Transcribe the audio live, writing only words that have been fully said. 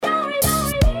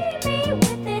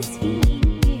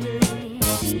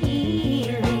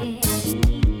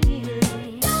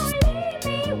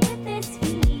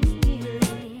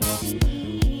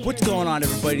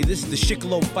everybody. This is the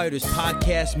Shoutout Fighters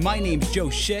Podcast. My name's Joe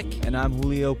Schick. And I'm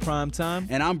Julio Primetime.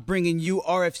 And I'm bringing you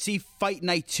RFC Fight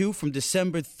Night 2 from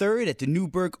December 3rd at the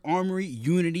Newburgh Armory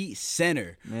Unity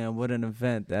Center. Man, what an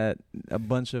event. That a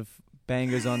bunch of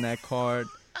bangers on that card.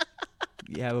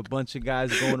 You have a bunch of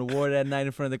guys going to war that night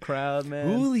in front of the crowd, man.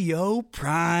 Julio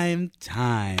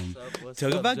Primetime. What's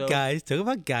up, Joe? Talk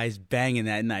about guys banging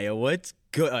that night. Yo, what's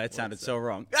good? Oh, that sounded so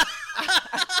wrong.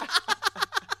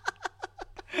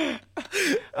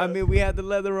 I mean, we had the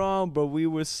leather on, but we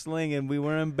were slinging. We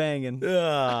weren't banging.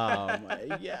 Oh my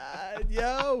God,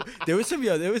 yo!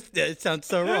 It sounds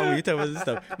so wrong when you talk about this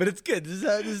stuff, but it's good. This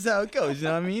is how it goes. You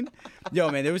know what I mean? Yo,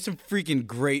 man, there was some freaking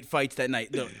great fights that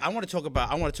night. Look, I want to talk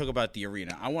about the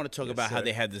arena. I want to talk about how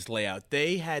they had this layout.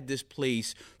 They had this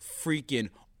place freaking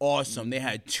awesome. They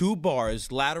had two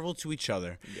bars lateral to each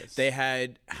other. Yes. They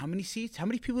had how many seats? How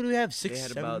many people do we have? They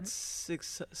had about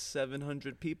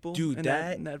 600-700 people. Dude,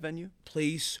 in that venue.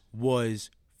 Place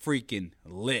was freaking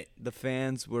lit. The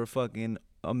fans were fucking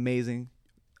amazing.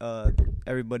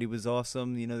 Everybody was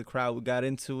awesome. You know, the crowd got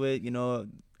into it. You know,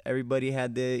 everybody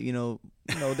had their,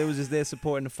 they was just there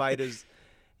supporting the fighters.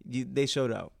 They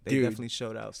showed out. They definitely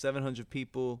showed out. 700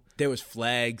 people. There was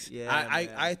flags. Yeah,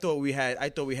 I thought we had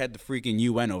the freaking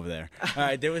UN over there. All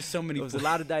right, there was so many. There was a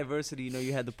lot of diversity. You know,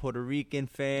 you had the Puerto Rican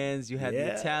fans, you had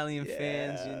the Italian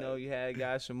fans. You know, you had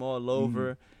guys from all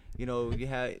over. You know, you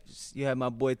had my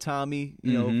boy Tommy.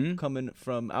 You know, coming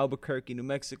from Albuquerque, New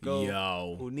Mexico.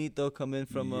 Yo, Junito coming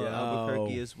from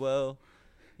Albuquerque as well.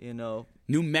 You know,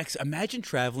 New Mexico. Imagine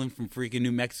traveling from freaking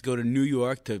New Mexico to New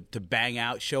York to bang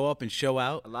out, show up and show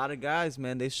out. A lot of guys,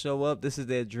 man, they show up. This is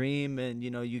their dream, and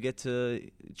you know, you get to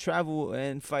travel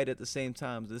and fight at the same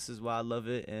time. This is why I love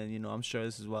it, and you know, I'm sure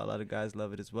this is why a lot of guys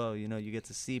love it as well. You know, you get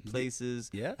to see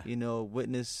places, you know,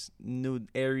 witness new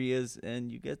areas,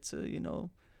 and you get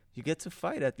to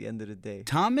fight at the end of the day.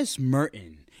 Thomas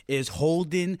Merton is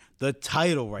holding the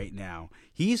title right now.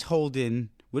 He's holding.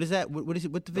 What is that? What is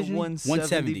it? What division? The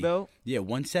 170 belt. Yeah,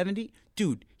 170.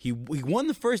 Dude, he won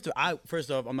the first. First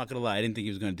off, I'm not gonna lie. I didn't think he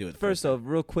was gonna do it. First off,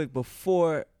 real quick,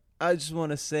 I just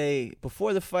want to say,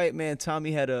 before the fight, man,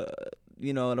 Tommy had I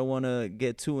don't want to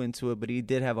get too into it, but he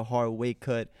did have a hard weight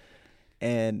cut,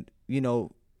 and you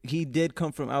know, he did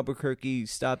come from Albuquerque,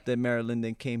 stopped at Maryland,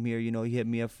 and came here. You know, he hit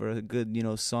me up for a good,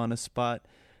 sauna spot.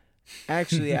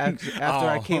 Actually, after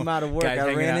I came out of work,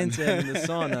 I ran into him in the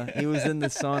sauna. He was in the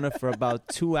sauna for about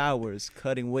 2 hours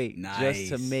cutting weight, just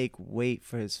to make weight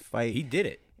for his fight. He did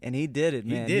it. And he did it,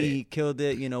 man. He killed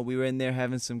it. You know, we were in there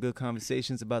having some good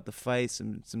conversations about the fight,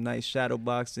 some nice shadow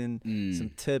boxing, some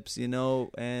tips,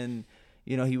 and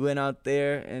you know, he went out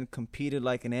there and competed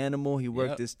like an animal. He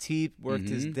worked his teeth, worked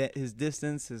his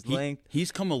distance, his length.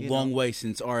 He's come a long way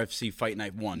since RFC Fight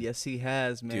Night 1. Yes, he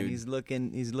has, man. Dude. He's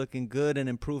looking good and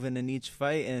improving in each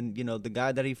fight. And you know, the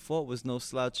guy that he fought was no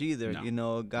slouch either. No. You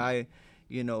know, a guy,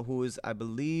 who is, I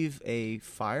believe, a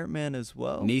fireman as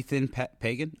well. Nathan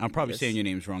Pagan. I'm probably saying your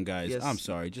names wrong, guys. Yes. I'm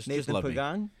sorry. Just Nathan love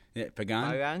Pagan? me. Yeah,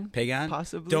 Pagan?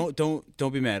 Possibly.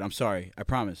 Don't be mad. I'm sorry. I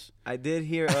promise. I did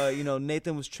hear,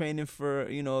 Nathan was training for,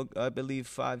 I believe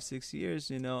 5-6 years,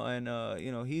 and,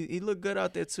 he looked good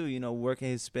out there too, working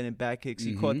his spinning back kicks.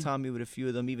 He caught Tommy with a few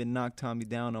of them, even knocked Tommy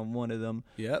down on one of them.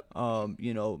 Yep.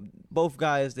 Both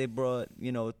guys, they brought,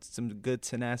 some good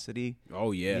tenacity.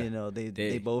 Oh, yeah.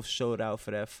 They both showed out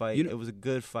for that fight. It was a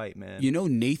good fight, man. You know,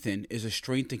 Nathan is a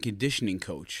strength and conditioning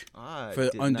coach for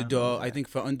Underdog. I think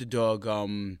for Underdog,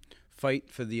 fight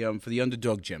for the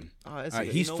Underdog gym.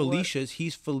 He's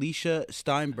Felicia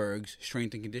Steinberg's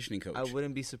strength and conditioning coach. I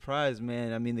wouldn't be surprised,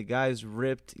 man. I mean, the guy's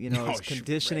ripped. His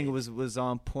conditioning was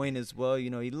on point as well.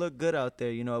 He looked good out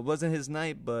there. It wasn't his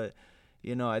night, but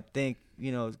I think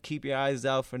keep your eyes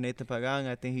out for Nathan Pagan.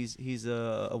 I think he's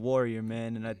a warrior,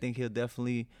 man, and I think he'll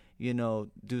definitely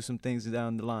do some things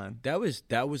down the line. That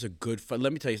was a good fight.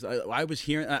 Let me tell you, I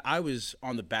was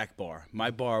on the back bar. My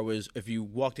bar was, if you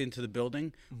walked into the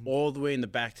building, all the way in the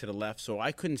back to the left, so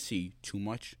I couldn't see too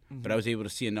much, but I was able to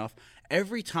see enough.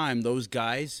 Every time those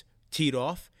guys teed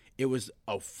off, it was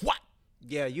a what?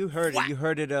 Yeah, you heard it. You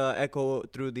heard it echo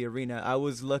through the arena. I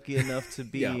was lucky enough to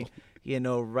be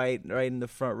right in the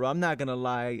front row. I'm not gonna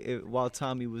lie. While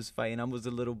Tommy was fighting, I was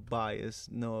a little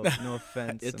biased. No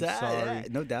offense. I'm sorry.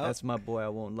 No doubt. That's my boy. I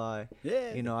won't lie.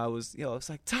 Yeah. I was. It's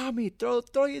like, Tommy, throw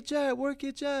your jab, work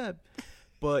your jab.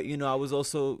 But I was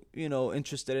also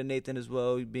interested in Nathan as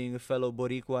well, being a fellow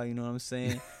Boricua. You know what I'm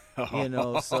saying?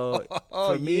 So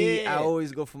for me, I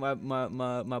always go for my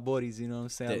Boris. You know what I'm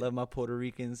saying? I love my Puerto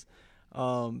Ricans.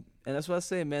 And that's what I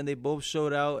say, man. They both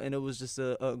showed out, and it was just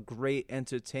a great,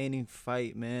 entertaining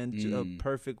fight, man. A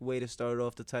perfect way to start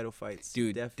off the title fights,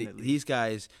 dude. Definitely. These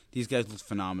guys look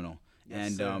phenomenal.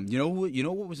 Yes, and you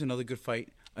know what was another good fight?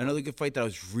 Another good fight that I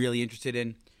was really interested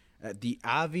in, the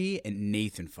Avi and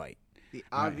Nathan fight. The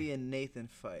Avi and Nathan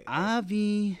fight.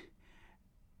 Avi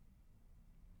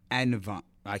and Navant.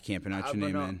 I can't pronounce your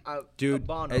name, man. Dude,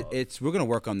 we're gonna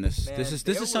work on this. Man, this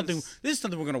is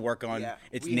something we're gonna work on. Yeah,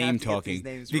 it's name talking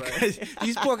because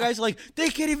these poor guys are like, they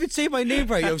can't even say my name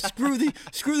right. Yo, screw the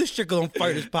Strickland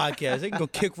Fighters podcast. They can go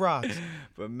kick rocks.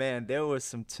 But man, there was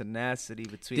some tenacity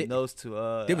between those two.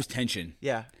 There was tension.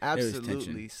 Yeah,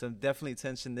 absolutely. Some definitely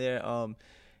tension there.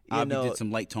 Avi did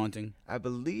some light taunting. I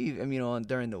believe,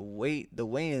 during the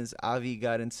weigh-ins, Avi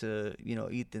got into,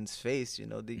 Ethan's face.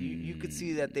 You could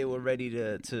see that they were ready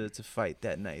to fight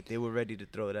that night. They were ready to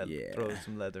throw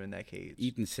some leather in that cage.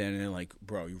 Ethan standing there like,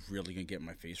 bro, you really gonna get in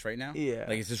my face right now? Yeah.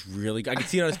 Like, is this really? I can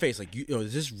see it on his face. Like,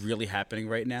 is this really happening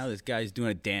right now? This guy's doing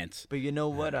a dance. But you know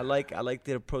what? I like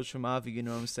the approach from Avi. You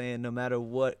know what I'm saying? No matter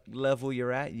what level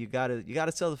you're at, you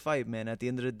gotta sell the fight, man. At the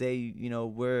end of the day,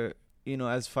 we're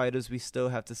as fighters, we still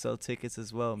have to sell tickets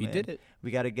as well, man. He did it.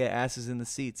 We got to get asses in the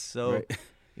seats. So,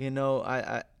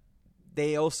 right.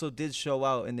 They also did show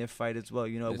out in their fight as well.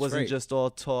 It wasn't just all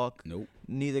talk. Nope.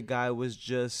 Neither guy was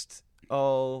just,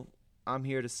 I'm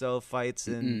here to sell fights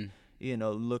and,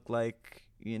 look like,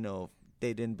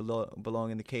 they didn't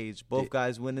belong in the cage. Both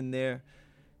guys went in there.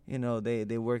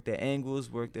 They worked their angles,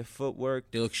 worked their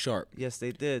footwork. They look sharp. Yes,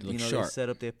 they did. They they set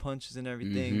up their punches and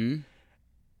everything. Mm-hmm.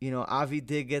 Avi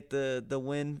did get the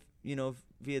win,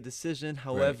 via decision.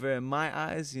 However, in my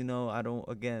eyes, I don't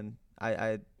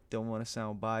want to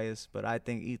sound biased, but I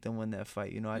think Ethan won that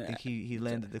fight. I think he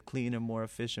landed the cleaner, more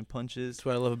efficient punches. That's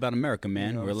what I love about America,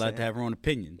 man. We're allowed to have our own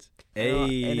opinions.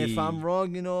 Hey. And if I'm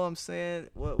wrong, I'm saying,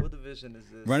 what division is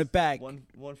this? Run it back.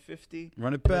 150?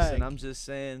 Run it back. Listen, I'm just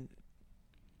saying,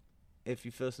 if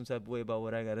you feel some type of way about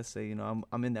what I gotta say, I'm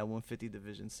in that 150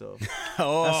 division, so that's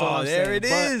all I'm there saying. It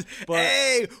is. But,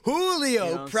 hey,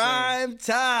 Julio, prime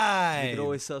time. You could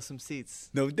always sell some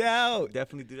seats, no doubt.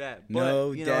 Definitely do that. But,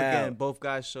 no doubt. Again, both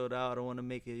guys showed out. I don't want to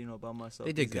make it, about myself.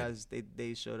 They did These guys,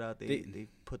 they showed out. They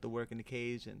put the work in the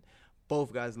cage, and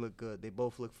both guys look good. They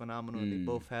both look phenomenal, and they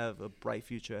both have a bright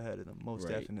future ahead of them. Most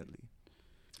definitely.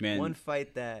 Man, one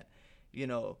fight that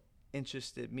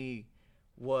interested me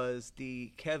was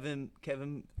the Kevin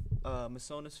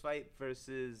Masonis fight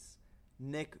versus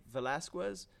Nick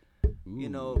Velasquez.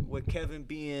 With Kevin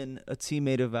being a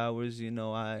teammate of ours, we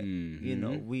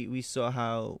saw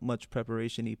how much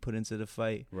preparation he put into the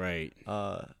fight. Right.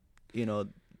 The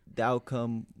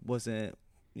outcome wasn't,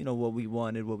 what we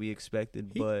wanted, what we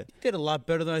expected, but he did a lot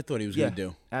better than I thought he was going to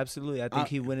do. Absolutely. I think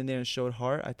he went in there and showed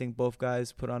heart. I think both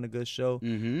guys put on a good show.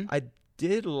 Mm-hmm. I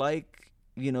did like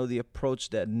the approach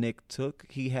that Nick took.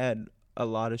 He had a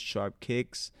lot of sharp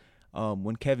kicks.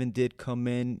 When Kevin did come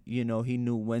in, he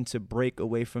knew when to break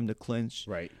away from the clinch.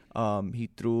 Right. He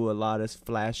threw a lot of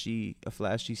flashy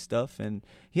stuff, and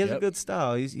he has a good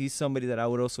style. He's somebody that I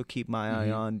would also keep my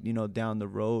eye on, down the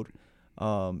road.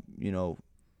 But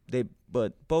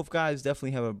both guys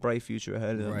definitely have a bright future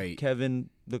ahead of them. Right. Kevin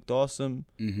looked awesome.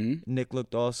 Mm-hmm. Nick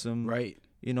looked awesome. Right.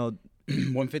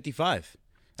 155.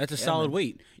 That's a solid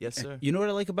weight. Yes, sir. You know what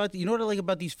I like about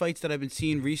these fights that I've been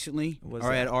seeing recently,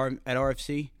 at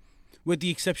RFC, with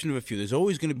the exception of a few. There's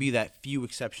always going to be that few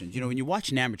exceptions. When you watch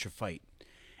an amateur fight,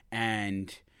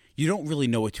 and you don't really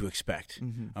know what to expect.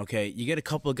 Mm-hmm. Okay, you get a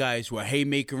couple of guys who are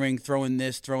haymakering, throwing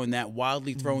this, throwing that,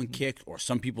 wildly throwing kicks, or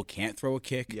some people can't throw a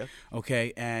kick. Yep.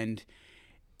 Okay, and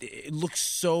it looks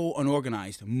so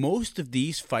unorganized. Most of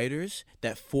these fighters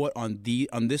that fought on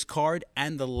this card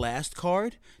and the last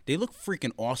card, they look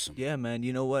freaking awesome. Yeah, man.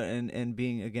 You know what? And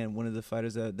being, again, one of the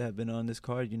fighters that have been on this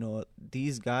card,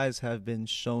 these guys have been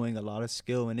showing a lot of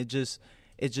skill, and it just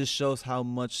shows how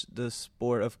much the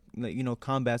sport of,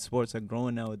 combat sports are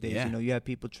growing nowadays. Yeah. You have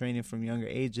people training from younger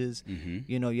ages.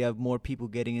 Mm-hmm. You have more people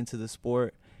getting into the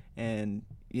sport, and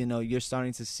you're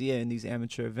starting to see it in these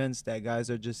amateur events that guys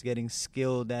are just getting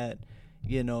skilled at,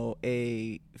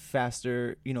 a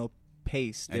faster,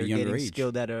 pace. They're getting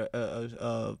skilled at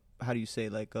a how do you say,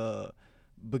 like a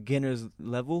beginner's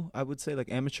level, I would say,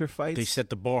 like amateur fights. They set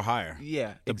the bar higher.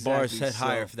 Yeah, the bar is set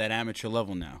higher for that amateur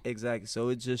level now. Exactly. So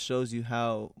it just shows you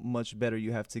how much better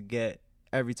you have to get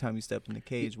every time you step in the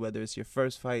cage, whether it's your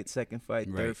first fight, second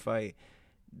fight, third fight.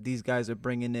 These guys are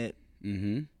bringing it.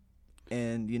 Mm-hmm.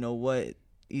 And you know what?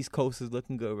 East Coast is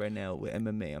looking good right now with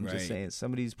MMA. I'm just saying,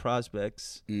 some of these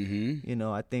prospects,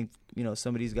 I think,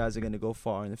 some of these guys are going to go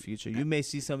far in the future. You may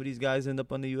see some of these guys end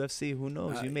up on the UFC. Who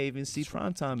knows? You may even see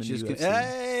primetime in the UFC.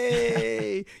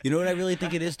 Hey! You know what I really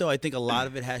think it is, though? I think a lot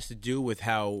of it has to do with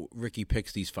how Ricky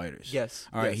picks these fighters. Yes.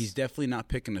 All right, he's definitely not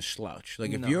picking a slouch.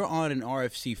 Like, if you're on an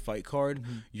RFC fight card,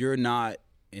 you're not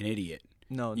an idiot.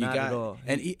 No, not at all.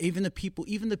 And even the people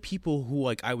who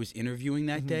like I was interviewing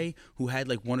that day, who had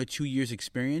like 1 or 2 years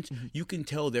experience, you can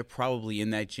tell they're probably in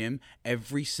that gym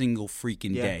every single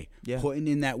freaking day, putting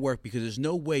in that work, because there's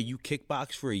no way you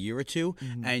kickbox for a year or two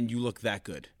and you look that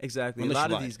good. Exactly. Unless a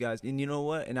lot of these guys, and you know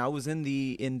what? And I was in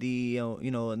the in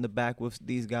the back with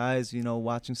these guys,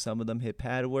 watching some of them hit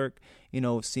pad work,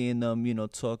 seeing them,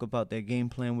 talk about their game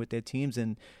plan with their teams,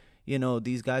 and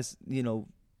these guys,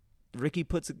 Ricky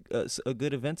puts a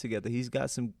good event together. He's got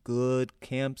some good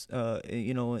camps,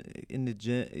 in the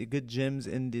gym, good gyms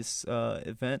in this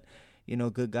event.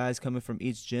 Good guys coming from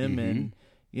each gym, and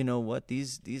you know what?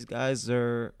 These guys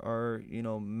are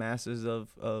masters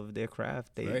of their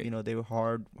craft. They they were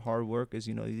hard workers.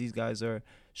 These guys are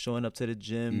showing up to the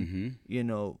gym,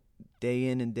 day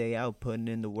in and day out, putting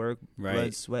in the work,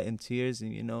 blood, sweat, and tears,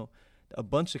 and a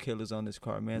bunch of killers on this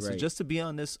card, man. So just to be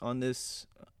on this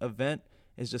event,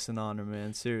 it's just an honor,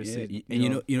 man. Seriously. Yeah.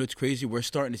 And it's crazy. We're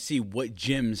starting to see what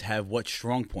gyms have what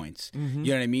strong points. You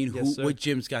know what I mean? Yes, what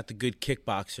gym's got the good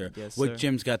kickboxer? Yes, what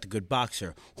gym's got the good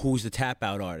boxer? Who's the tap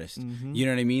out artist? You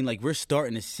know what I mean? Like, we're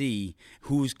starting to see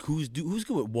who's good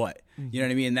with what. You know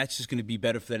what I mean? And that's just going to be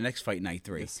better for the next Fight Night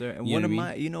 3. Yes, sir. And one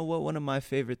of my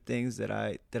favorite things that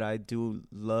I do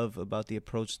love about the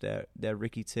approach that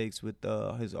Ricky takes with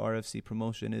his RFC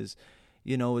promotion is,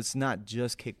 it's not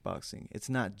just kickboxing. It's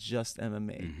not just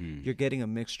MMA. You're getting a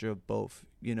mixture of both.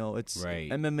 It's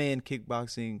MMA and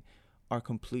kickboxing are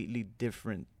completely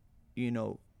different,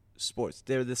 sports.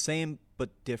 They're the same but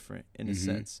different in a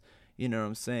sense. You know what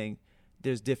I'm saying?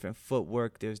 There's different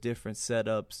footwork. There's different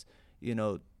setups.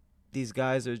 These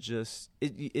guys are just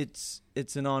it's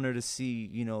an honor to see,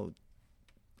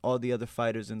 all the other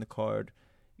fighters in the card,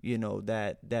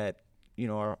 that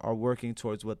are working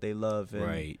towards what they love,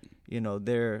 and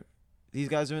these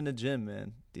guys are in the gym,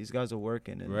 man. These guys are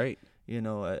working, and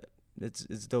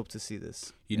it's dope to see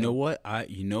this. You know what? I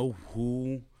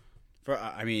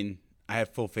have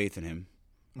full faith in him.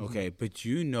 Okay, but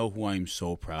you know who I'm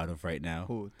so proud of right now?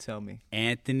 Who? Tell me.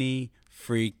 Anthony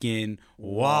freaking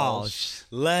Walsh.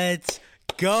 Let's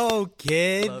go,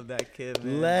 kid. Love that kid,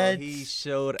 man. Let's he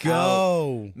showed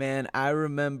go. Out. Man, I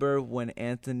remember when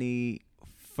Anthony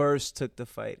first took the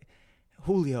fight.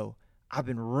 Julio, I've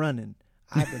been running.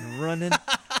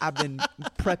 I've been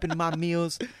prepping my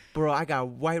meals. Bro, I got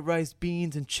white rice,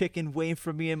 beans, and chicken waiting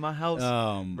for me in my house.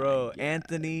 Bro,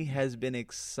 Anthony has been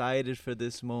excited for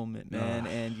this moment, man.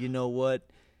 And you know what?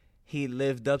 He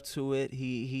lived up to it.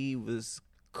 He was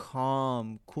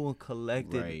calm, cool, and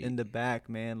collected in the back,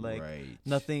 man. Like,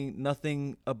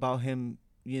 nothing about him,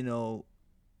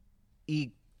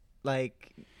 he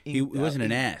wasn't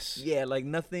an ass. Yeah, like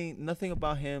nothing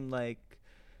about him like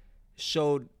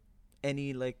showed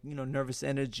any nervous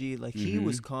energy. Like he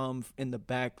was calm in the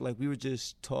back. Like we were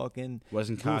just talking,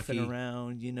 wasn't goofing cocky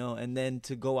around, and then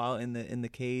to go out in the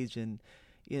cage, and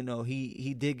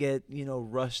he did get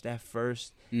rushed at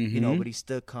first, but he's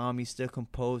still calm, he's still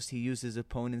composed. He used his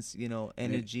opponent's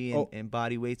energy and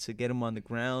body weight to get him on the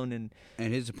ground, and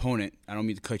his opponent. I don't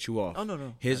mean to cut you off. Oh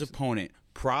no. His opponent.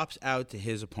 Props out to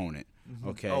his opponent.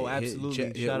 Okay. Oh,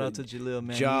 absolutely. Shout out to Jalil,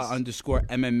 man.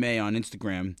 _MMA on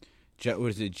Instagram.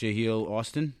 What is it, Jahil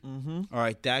Austin? All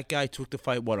right, that guy took the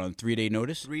fight, on 3-day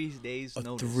notice? 3 days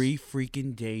notice. 3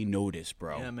 freaking day notice,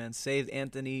 bro. Yeah, man. Saved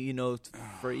Anthony,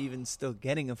 for even still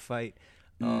getting a fight.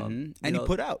 And he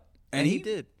put out. And he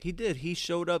did. He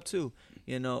showed up too,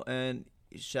 and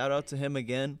shout out to him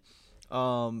again,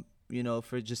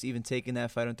 for just even taking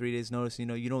that fight on 3 days notice.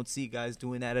 You don't see guys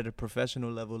doing that at a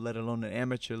professional level, let alone an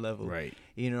amateur level. Right.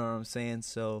 You know what I'm saying?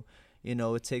 So,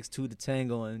 it takes two to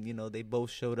tango, and, they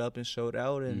both showed up and showed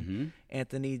out, and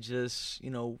Anthony just,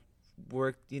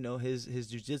 worked, his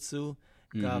jiu-jitsu,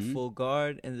 got full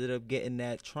guard, ended up getting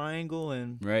that triangle,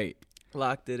 and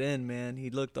locked it in, man. He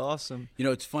looked awesome.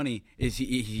 It's funny is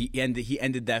he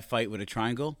ended that fight with a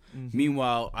triangle.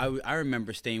 Meanwhile, I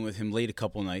remember staying with him late a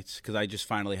couple nights because I just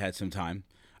finally had some time.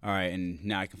 All right, and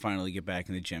now I can finally get back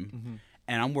in the gym,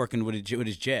 and I'm working with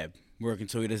his jab. Working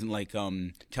so he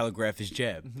doesn't telegraph his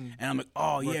jab, and I'm like,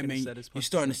 yeah, man, he's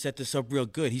starting to set this up real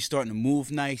good. He's starting to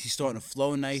move nice. He's starting to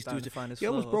flow nice. He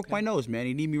almost broke my nose, man.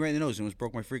 He kneed me right in the nose. He almost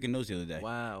broke my freaking nose the other day.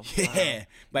 Wow. Yeah,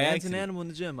 by Man's accident. an animal in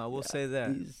the gym. I will say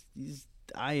that.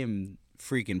 I am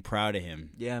freaking proud of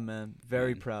him. Yeah, man.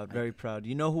 Very proud. Very proud.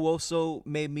 You know who also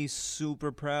made me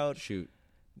super proud? Shoot.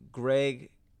 Greg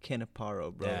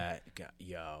Canaparo, bro.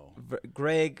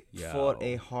 Greg fought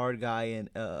a hard guy and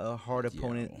a hard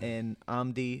opponent in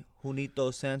Amdi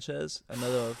Junito Sanchez,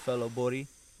 another fellow Bori.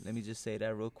 Let me just say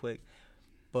that real quick.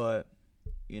 But,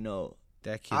 you know,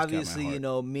 that kid's obviously, got my heart. you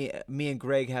know, me and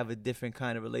Greg have a different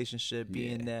kind of relationship,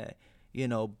 being that, you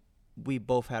know, we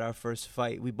both had our first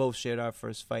fight. We both shared our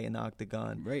first fight in the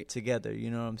octagon together.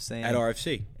 You know what I'm saying? At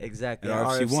RFC. Exactly. At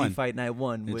RFC 1. Fight Night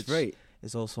 1, That's which right.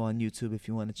 is also on YouTube if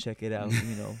you want to check it out.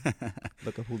 You know,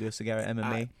 look up Julio Segarra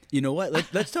MMA. You know what?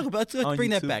 Let's talk about. Let's bring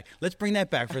that YouTube. back. Let's bring that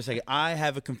back for a second. I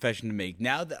have a confession to make.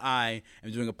 Now that I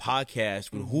am doing a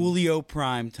podcast with Julio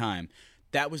Prime Time,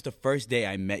 that was the first day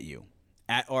I met you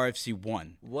at RFC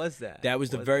 1. Was that? That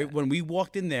was when we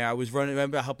walked in there. I was running.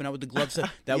 Remember helping out with the gloves. That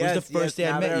Yes, was the first day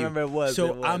I met you. I remember it was.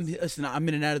 So I'm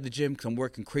in and out of the gym because I'm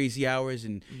working crazy hours,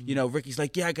 and you know, Ricky's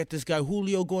like, "Yeah, I got this guy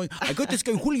Julio going. I got this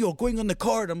guy Julio going on the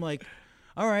card." I'm like,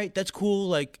 "All right, that's cool.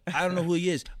 Like, I don't know who he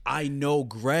is. I know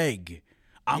Greg.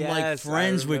 I'm like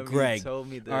friends with Greg. You told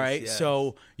me this, all right, yes.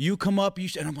 so you come up,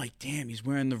 and I'm like, damn, he's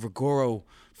wearing the Vigoro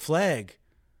flag,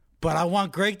 but I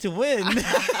want Greg to win.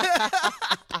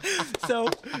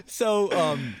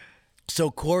 So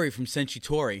Corey from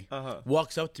Senchitori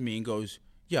walks up to me and goes,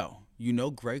 "Yo, you know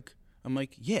Greg?" I'm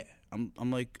like, "Yeah." I'm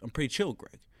pretty chill with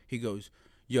Greg. He goes,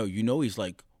 "Yo, you know he's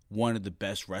like one of the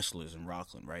best wrestlers in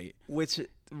Rockland, right?" Which,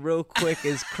 real quick,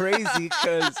 is crazy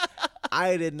because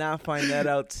I did not find that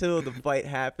out till the fight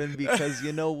happened, because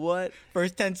you know what?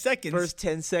 First 10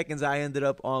 seconds, I ended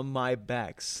up on my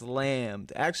back,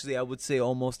 slammed. Actually, I would say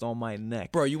almost on my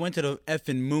neck. Bro, you went to the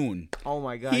effing moon. Oh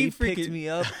my God. He picked me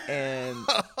up, and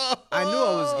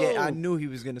I knew he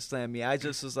was going to slam me. I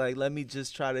just was like, let me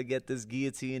just try to get this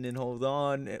guillotine and hold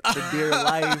on for dear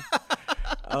life.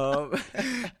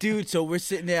 Dude, so we're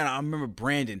sitting there, and I remember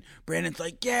Brandon's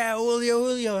like, "Yeah,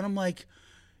 Julio," and I'm like,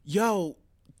 "Yo,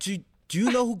 do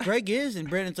you know who Greg is?" And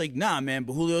Brandon's like, "Nah, man,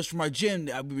 but Julio's from our gym.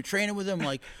 We were training with him." I'm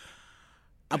like,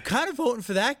 "I'm kind of voting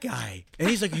for that guy." And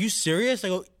he's like, "Are you serious?" I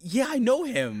go, "Yeah, I know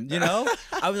him." You know,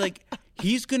 I was like,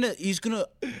 he's gonna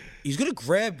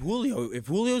grab Julio. If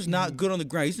Julio's not good on the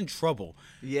ground, he's in trouble.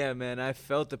 Yeah, man, I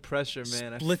felt the pressure,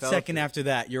 man. Split second after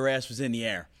that, your ass was in the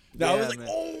air. I was like, man.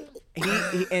 "Oh."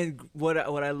 And what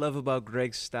I love about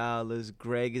Greg's style is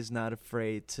Greg is not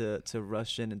afraid to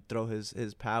rush in and throw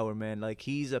his power, man. Like,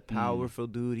 he's a powerful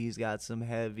dude. He's got some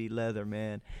heavy leather,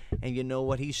 man. And you know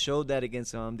what? He showed that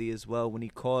against Amdi as well when he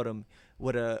caught him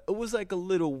with it was like a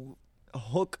little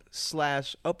hook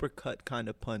 / uppercut kind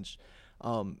of punch.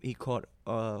 He caught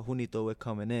Junito with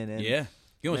coming in, and yeah,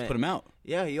 he almost put him out.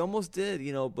 Yeah, he almost did,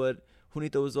 you know, but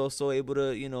Junito was also able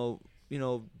to, you know,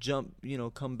 jump, you know,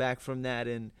 come back from that,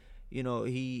 and you know,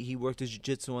 he worked his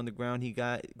jiu-jitsu on the ground. He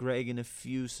got Greg in a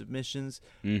few submissions.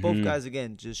 Both guys,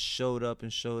 again, just showed up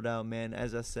and showed out, man.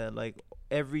 As I said, like,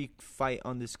 every fight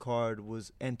on this card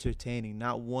was entertaining.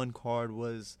 Not one card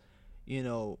was, you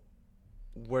know,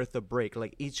 worth a break.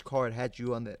 Like, each fight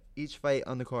on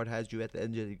the card has you at the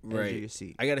edge of your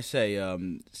seat. I gotta say,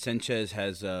 Sanchez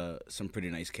has some pretty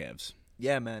nice calves.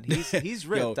 Yeah, man, he's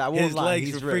ripped. Yo, I won't his lie. legs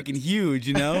He's are ripped. freaking huge,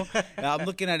 you know. I'm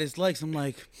looking at his legs. I'm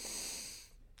like,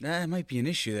 that might be an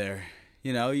issue there.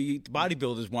 You know,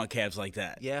 bodybuilders want calves like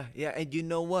that. Yeah, and you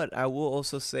know what? I will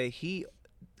also say he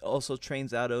also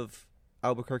trains out of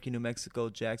Albuquerque, New Mexico,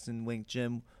 Jackson Wink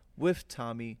Gym with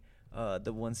Tommy,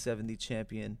 the 170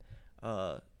 champion.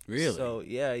 Really? So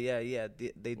yeah.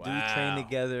 They do train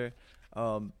together.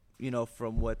 You know,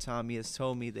 from what Tommy has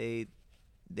told me,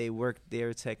 they work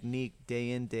their technique day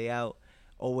in, day out,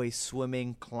 always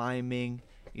swimming, climbing,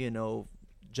 you know,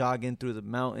 jogging through the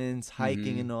mountains,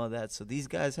 hiking and all that. So these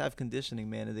guys have conditioning,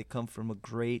 man, and they come from a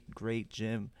great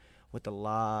gym with a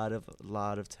lot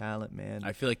of talent, man.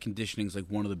 I feel like conditioning is like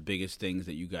one of the biggest things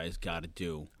that you guys got to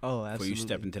do. Oh, absolutely. Before you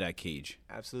step into that cage.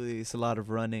 Absolutely. It's a lot of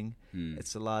running.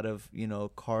 It's a lot of, you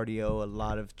know, cardio, a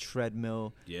lot of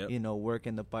treadmill, you know,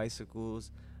 working the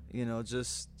bicycles, you know,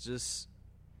 just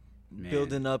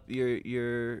building up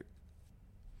your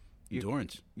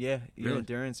endurance. Yeah, your Really?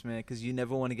 endurance, man, because you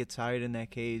never want to get tired in that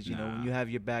cage. You know, when you have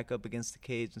your back up against the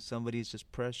cage and somebody's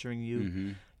just pressuring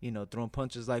you, you know, throwing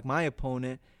punches. Like my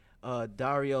opponent,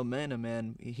 Dario Mena,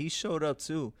 man, he showed up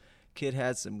too. Kid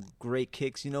had some great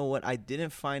kicks. You know what? I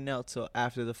didn't find out till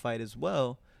after the fight as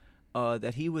well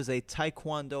that he was a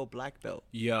Taekwondo black belt.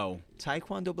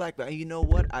 Taekwondo black belt. And you know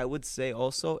what? I would say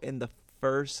also in the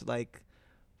first, like,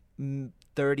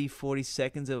 30, 40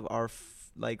 seconds of our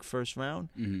like first round,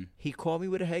 Mm-hmm. he caught me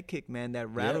with a head kick, man. That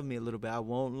rattled me a little bit. I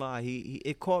won't lie.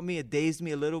 It caught me. It dazed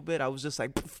me a little bit. I was just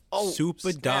like, oh,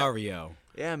 Super snap. Dario.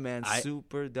 Yeah, man.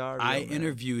 Super Dario. I man.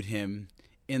 interviewed him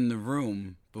in the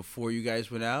room before you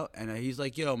guys went out, and he's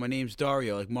like, yo, my name's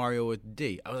Dario, like Mario with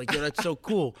D. I was like, yo, that's so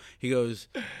cool. He goes,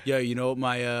 yo, you know what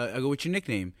I go, what's your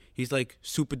nickname? He's like,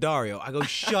 Super Dario. I go,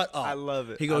 shut up. I love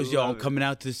it. He goes, yo, I'm it. coming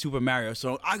out to the Super Mario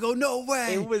song. I go, no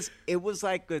way. It was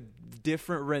like a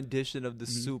different rendition of the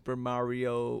Super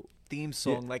Mario theme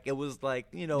song. Like, it was like,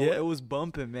 it was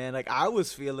bumping, man. Like, I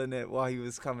was feeling it while he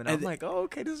was coming out. I'm like, oh,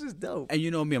 okay, this is dope. And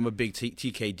you know me, I'm a big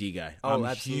TKD guy. Oh, I'm a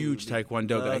absolutely. huge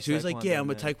Taekwondo guy. So he's like, yeah, I'm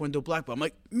a man. Taekwondo black belt. I'm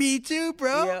like, me too,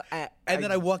 bro. Yeah, and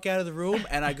then I walk out of the room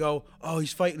and I go, oh,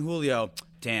 he's fighting Julio.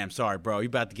 Damn, sorry, bro. You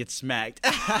about to get smacked.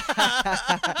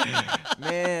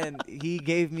 Man, he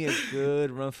gave me a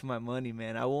good run for my money,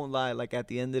 man. I won't lie. Like, at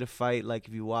the end of the fight, like,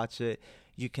 if you watch it,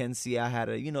 you can see I had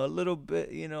a little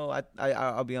bit,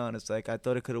 I'll be honest. Like, I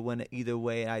thought it could have went either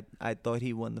way. I thought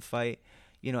he won the fight.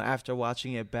 After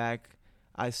watching it back,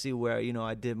 I see where,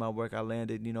 I did my work. I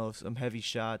landed, some heavy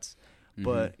shots.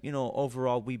 But,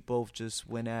 overall, we both just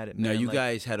went at it, man. No, you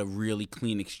guys had a really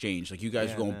clean exchange. Like, you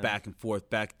guys were going back and forth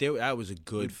back there. That was a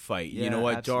good fight. Yeah, you know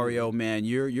what, absolutely. Dario, man,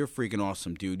 you're freaking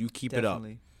awesome, dude. You keep it up.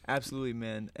 Absolutely,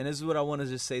 man. And this is what I want to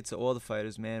just say to all the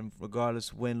fighters, man.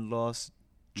 Regardless, win, loss,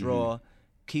 draw,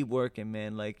 keep working,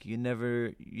 man. Like, you're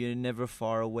never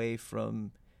far away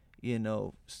from,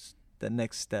 the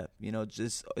next step.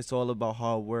 Just it's all about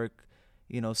hard work,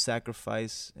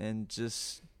 sacrifice, and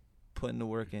just putting the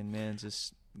work in, man.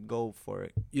 Just go for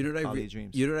it. You know what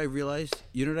I realized?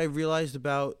 You know what I realized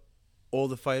about all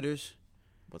the fighters?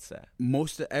 What's that?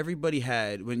 Everybody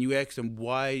had, when you asked them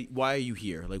why are you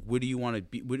here? Like, what do you want to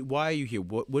be? Why are you here?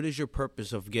 What is your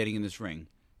purpose of getting in this ring?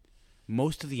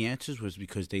 Most of the answers was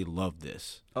because they love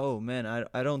this. Oh man,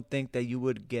 I don't think that you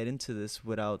would get into this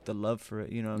without the love for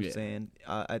it. You know what I'm saying?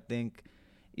 I think,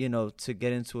 to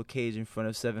get into a cage in front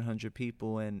of 700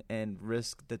 people and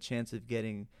risk the chance of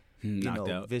getting knocked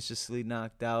out. Viciously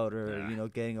knocked out, or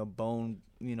getting a bone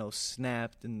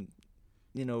snapped, and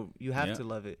you have to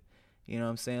love it. You know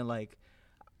what I'm saying? Like,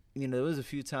 there was a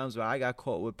few times where I got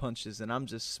caught with punches and I'm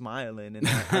just smiling, and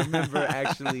I remember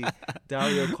actually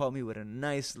Dario caught me with a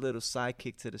nice little side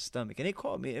kick to the stomach, and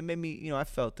it made me I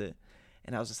felt it,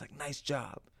 and I was just like, nice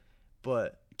job.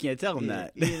 But can't tell him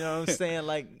that. You know what I'm saying?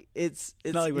 Like, it's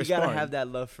not like you gotta sparring. have that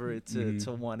love for it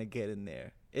to want to get in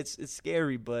there. It's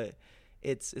scary, but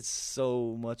it's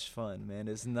so much fun, man.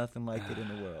 There's nothing like it in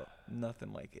the world.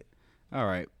 Nothing like it. All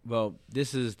right. Well,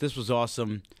 this was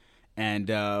awesome, and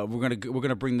we're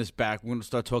gonna bring this back. We're gonna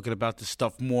start talking about this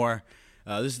stuff more.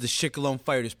 This is the Schick Alone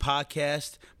Fighters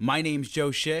podcast. My name's Joe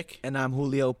Schick, And I'm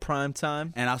Julio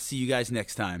Primetime. and I'll see you guys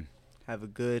next time. Have a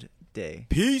good day.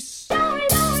 Peace.